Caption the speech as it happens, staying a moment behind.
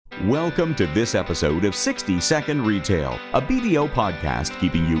Welcome to this episode of 60 Second Retail, a BDO podcast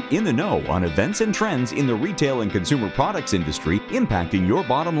keeping you in the know on events and trends in the retail and consumer products industry impacting your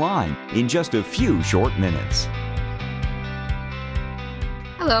bottom line in just a few short minutes.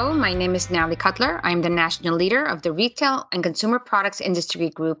 Hello, my name is Natalie Cutler. I'm the National Leader of the Retail and Consumer Products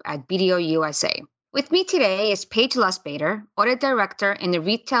Industry Group at BDO USA. With me today is Paige Lustbader, Audit Director in the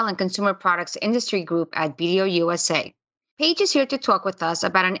Retail and Consumer Products Industry Group at BDO USA. Paige is here to talk with us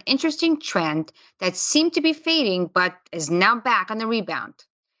about an interesting trend that seemed to be fading but is now back on the rebound.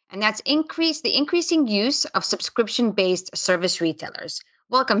 And that's the increasing use of subscription-based service retailers.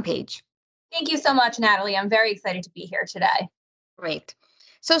 Welcome, Paige. Thank you so much, Natalie. I'm very excited to be here today. Great.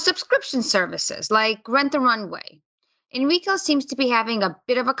 So subscription services like Rent the Runway in retail seems to be having a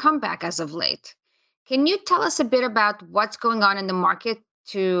bit of a comeback as of late. Can you tell us a bit about what's going on in the market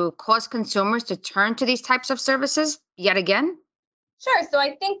to cause consumers to turn to these types of services yet again? Sure. So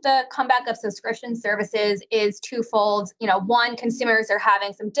I think the comeback of subscription services is twofold. One, consumers are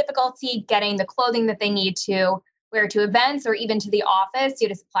having some difficulty getting the clothing that they need to wear to events or even to the office due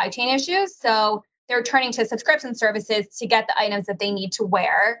to supply chain issues. So they're turning to subscription services to get the items that they need to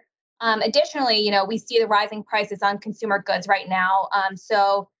wear. Additionally, we see the rising prices on consumer goods right now.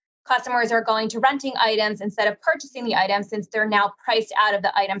 So customers are going to renting items instead of purchasing the items since they're now priced out of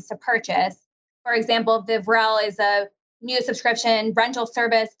the items to purchase. For example, Vivrel is a new subscription rental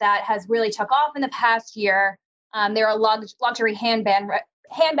service that has really took off in the past year. They're a luxury handbag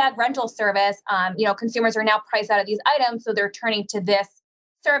rental service. Consumers are now priced out of these items, so they're turning to this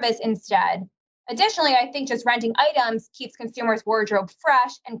service instead. Additionally, I think just renting items keeps consumers' wardrobe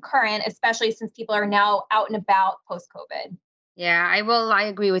fresh and current, especially since people are now out and about post-COVID. Yeah, I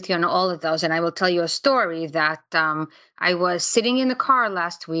agree with you on all of those. And I will tell you a story that I was sitting in the car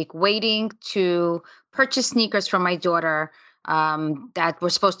last week waiting to purchase sneakers for my daughter that were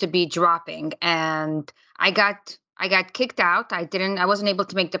supposed to be dropping. And I got kicked out. I wasn't able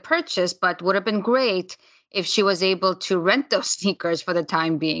to make the purchase, but would have been great if she was able to rent those sneakers for the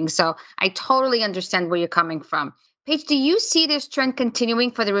time being. So I totally understand where you're coming from. Paige, do you see this trend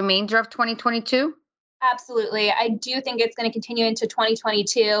continuing for the remainder of 2022? Absolutely. I do think it's going to continue into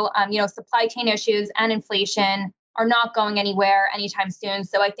 2022. Supply chain issues and inflation are not going anywhere anytime soon.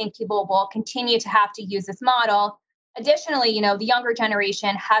 So I think people will continue to have to use this model. Additionally, the younger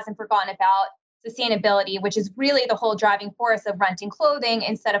generation hasn't forgotten about sustainability, which is really the whole driving force of renting clothing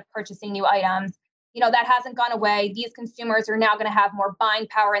instead of purchasing new items. That hasn't gone away. These consumers are now going to have more buying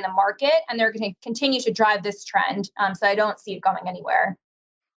power in the market, and they're going to continue to drive this trend. So I don't see it going anywhere.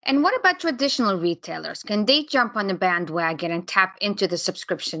 And what about traditional retailers? Can they jump on the bandwagon and tap into the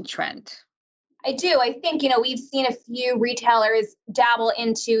subscription trend? I do. I think, we've seen a few retailers dabble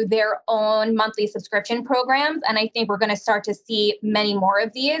into their own monthly subscription programs. And I think we're going to start to see many more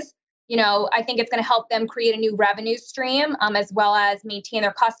of these. I think it's going to help them create a new revenue stream as well as maintain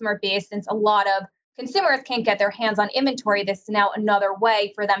their customer base since a lot of consumers can't get their hands on inventory. This is now another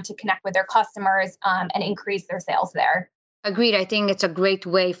way for them to connect with their customers and increase their sales there. Agreed. I think it's a great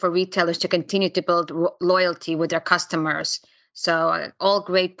way for retailers to continue to build loyalty with their customers. So all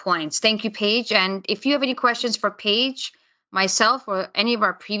great points. Thank you, Paige. And if you have any questions for Paige, myself, or any of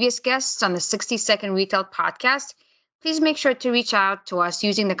our previous guests on the 60 Second Retail podcast, please make sure to reach out to us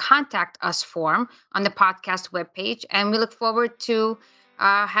using the Contact Us form on the podcast webpage. And we look forward to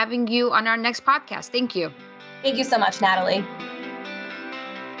having you on our next podcast. Thank you. Thank you so much, Natalie.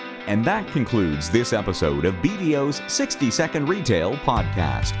 And that concludes this episode of BDO's 60 Second Retail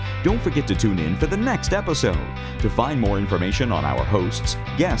podcast. Don't forget to tune in for the next episode. To find more information on our hosts,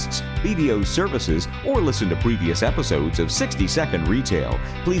 guests, BDO services, or listen to previous episodes of 60 Second Retail,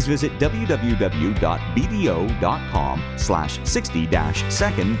 please visit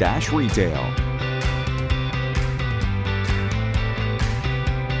www.bdo.com/60-second-retail.